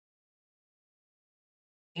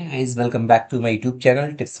Hey guys, welcome back to my YouTube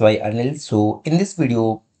channel Tips by Anil. So in this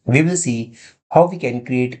video, we will see how we can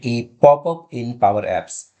create a pop-up in Power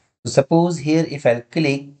Apps. So suppose here if I'll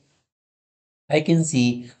click, I can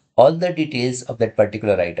see all the details of that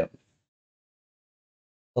particular item.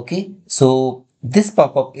 Okay, so this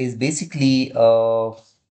pop-up is basically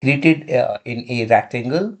created in a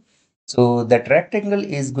rectangle. So that rectangle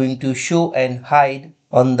is going to show and hide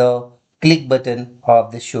on the click button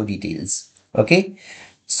of the show details. Okay,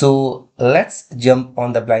 so let's jump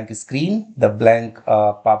on the blank screen, the blank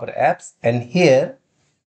Power Apps, and here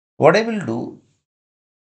what I will do,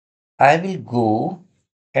 I will go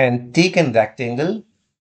and take a rectangle,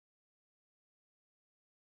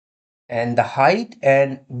 and the height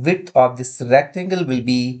and width of this rectangle will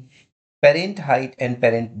be parent height and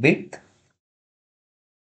parent width,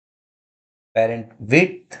 and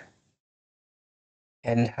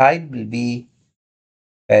height will be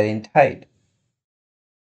parent height,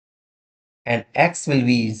 and x will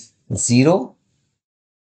be 0,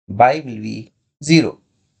 y will be 0.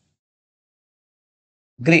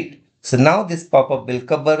 Great. So now this pop-up will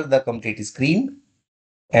cover the complete screen,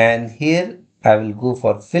 and here I will go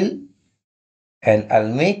for fill and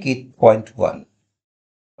I'll make it zero point 0.1.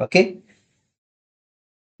 Okay.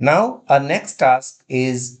 Now our next task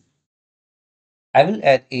is I will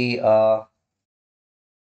add a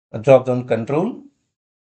drop down control,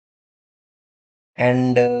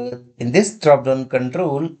 and in this drop down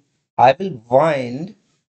control I will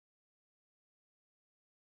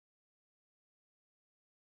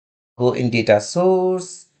go in data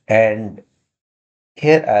source, and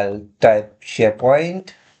here I'll type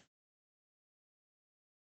SharePoint.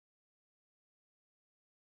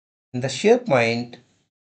 In the SharePoint,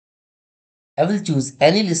 I will choose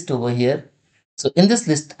any list over here. So in this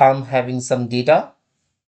list, I'm having some data.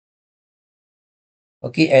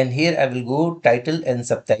 Okay, and here I will go title and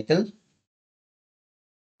subtitle.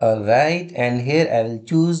 All right, and here I will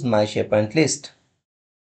choose my SharePoint list.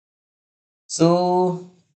 So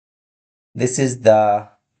this is the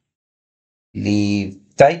leave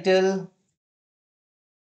title.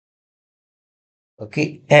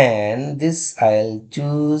 Okay, and this I'll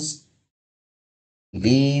choose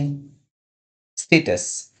leave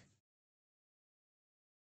status.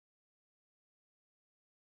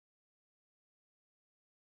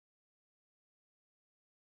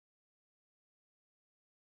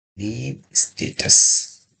 Leave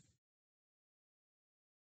status.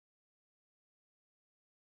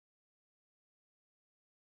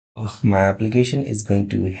 Oh, my application is going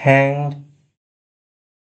to hang.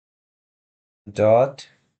 Dot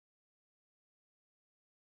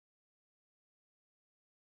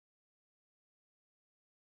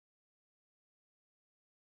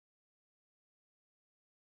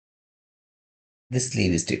this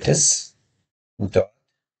leave status dot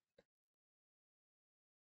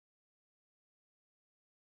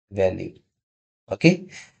value. Okay,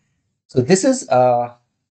 so this is our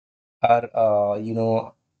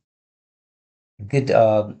grid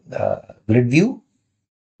grid view,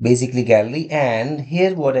 basically gallery. And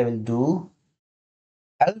here what I will do,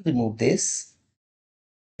 I'll remove this.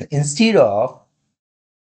 Instead of,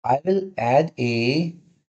 I will add a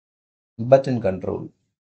button control.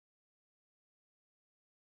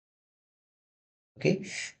 Okay,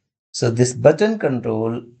 so this button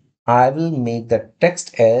control, I will make the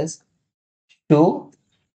text as show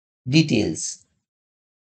details.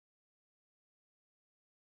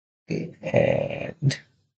 Okay, and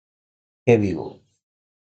here we go.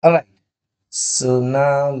 All right, so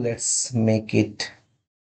now let's make it.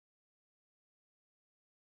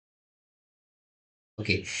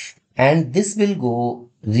 Okay, and this will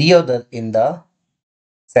go reorder in the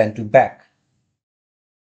send to back.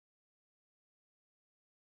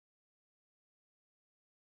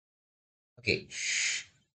 Okay,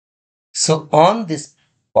 so on this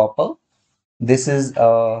pop-up, this is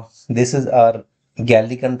our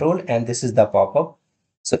gallery control, and this is the pop-up.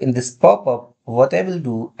 So in this pop-up, what I will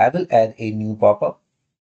do, I will add a new pop-up,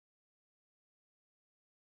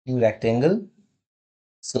 new rectangle.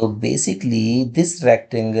 So basically this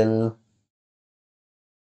rectangle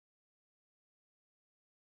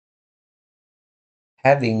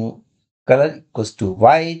having color equals to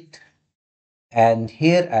white, and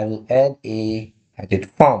here I will add a edit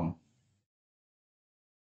form.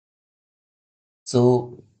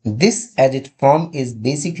 So this edit form is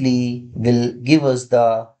basically will give us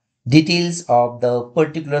the details of the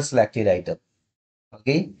particular selected item.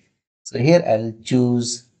 Okay, so here I'll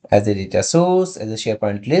choose as a data source, as a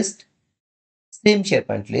SharePoint list, same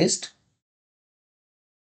SharePoint list,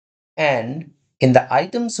 and in the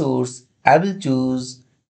item source I will choose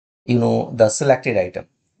the selected item.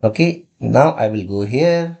 Okay, now I will go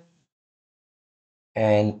here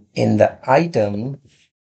and in the item,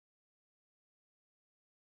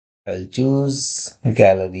 I'll choose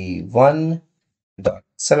gallery 1 dot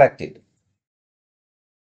selected.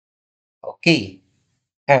 Okay,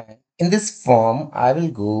 and in this form, I will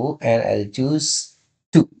go and I'll choose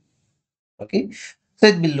 2. Okay, so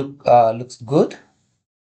it will looks good.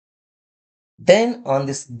 Then on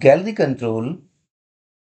this gallery control,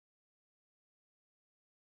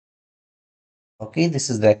 okay,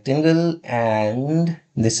 this is rectangle and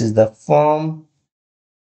this is the form.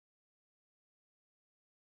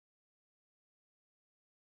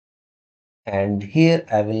 And here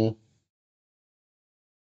I will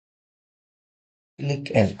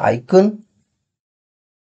click an icon.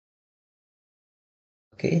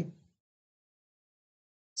 Okay,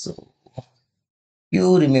 so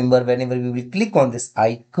you remember whenever we will click on this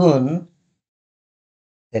icon,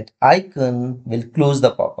 that icon will close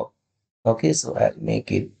the pop-up. Okay, so I'll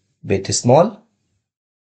make it bit small.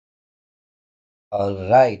 All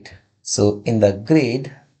right, so in the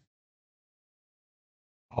grid,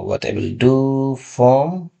 what I will do,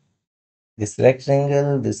 form this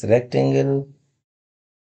rectangle,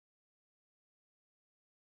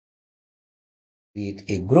 create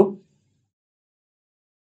a group,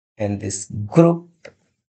 and this group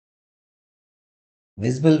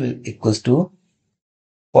visible will equals to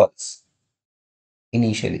false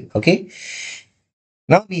initially. Okay,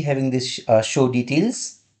 now we having this show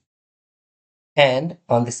details, and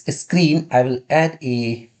on this screen I will add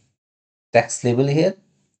a text label here.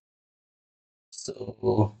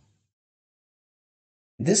 So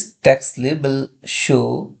this text label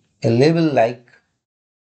show a label like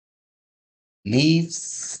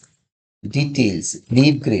leaves details,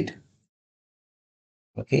 leaf grid.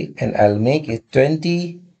 Okay, and I'll make it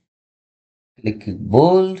 20, click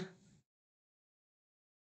bold.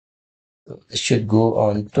 So this should go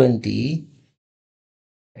on 20.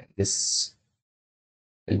 And this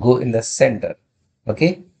will go in the center.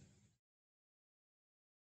 Okay,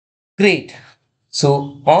 great.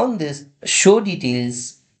 So on this show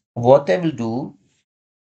details, what I will do,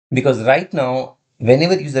 because right now,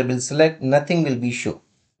 whenever user will select, nothing will be show.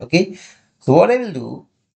 Okay, so what I will do,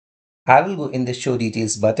 I will go in the show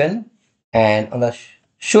details button, and on the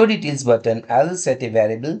show details button, I will set a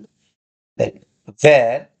variable that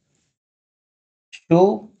where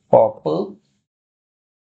show popper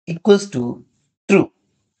equals to true.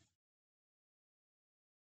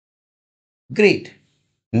 Great.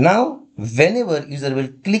 Now, whenever user will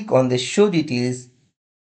click on the show details,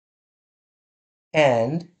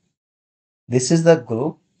 and this is the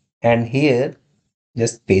group, and here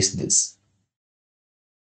just paste this.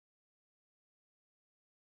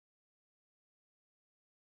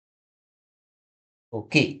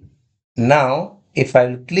 Okay. Now, if I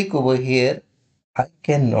will click over here, I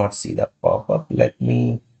cannot see the pop-up. Let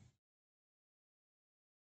me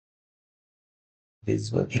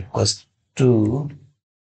visual equals to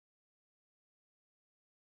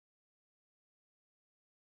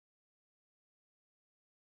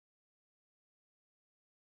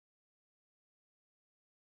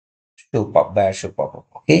show pop-up.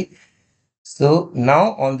 Okay. So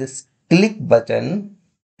now on this click button,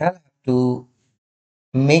 I have to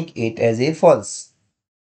make it as a false.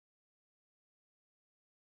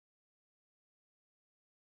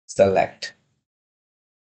 Select.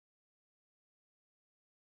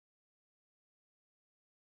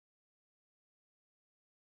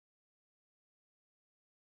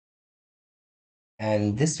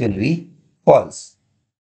 And this will be false.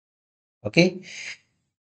 Okay.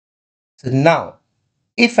 So now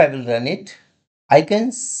if I will run it, I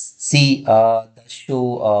can see the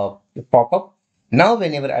show pop-up. Now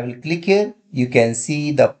whenever I will click here, you can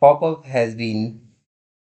see the pop-up has been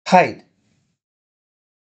hide.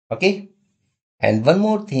 Okay. And one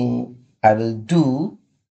more thing I will do,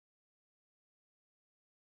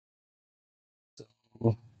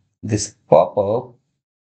 so this pop-up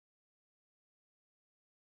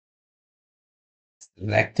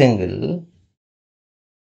rectangle,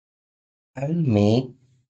 I will make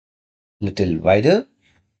little wider.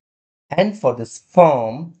 And for this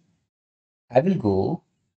form, I will go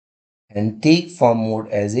and take form mode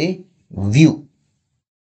as a view.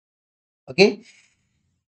 Okay.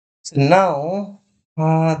 So now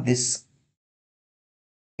this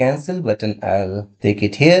cancel button, I'll take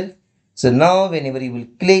it here. So now whenever you will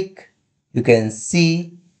click, you can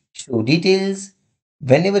see show details.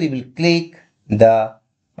 Whenever you will click, the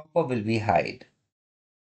pop-up will be hide.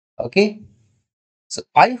 Okay. So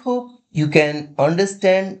I hope you can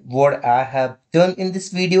understand what I have done in this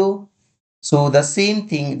video. So the same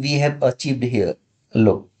thing we have achieved here.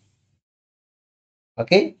 Look,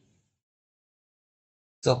 Okay.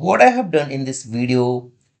 So what I have done in this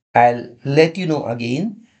video, I'll let you know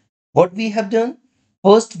again what we have done.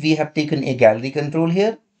 First, we have taken a gallery control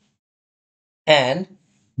here, and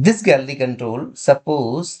this gallery control,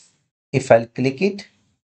 suppose if I'll click it,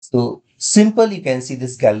 so simple, you can see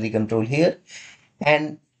this gallery control here.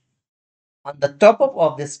 And on the top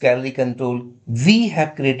of this gallery control, we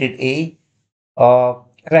have created a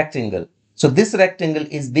rectangle. So this rectangle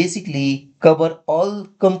is basically cover all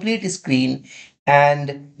complete screen,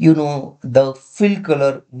 and the fill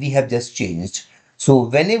color we have just changed. So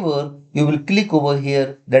whenever you will click over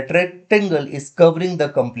here, that rectangle is covering the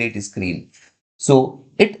complete screen. So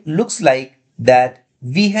it looks like that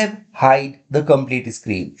we have hide the complete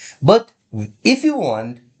screen. But if you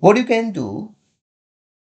want, what you can do,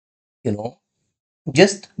 you know,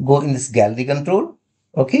 just go in this gallery control,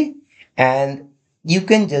 okay, and you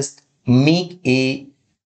can just make a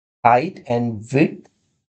height and width.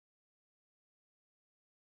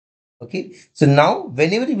 Okay, so now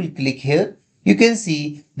whenever you will click here, you can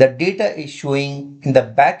see the data is showing in the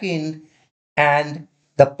back end, and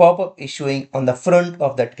the pop-up is showing on the front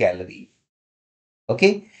of that gallery.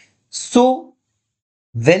 Okay, so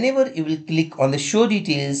whenever you will click on the show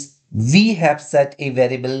details, we have set a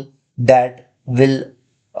variable that will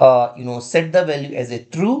set the value as a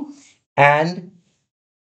true, and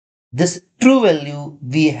this true value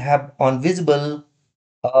we have on visible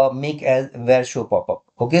make as where show pop-up.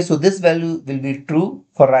 Okay, so this value will be true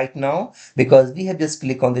for right now because we have just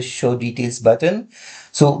clicked on the show details button.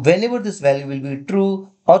 So whenever this value will be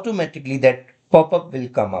true, automatically that pop-up will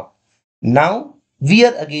come up. Now we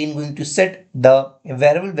are again going to set the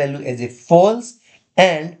variable value as a false,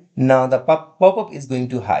 and now the pop-up is going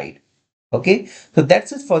to hide. Okay, so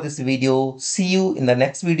that's it for this video. See you in the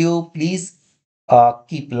next video. Please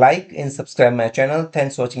keep like and subscribe my channel.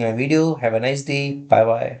 Thanks for watching my video. Have a nice day. Bye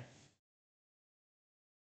bye.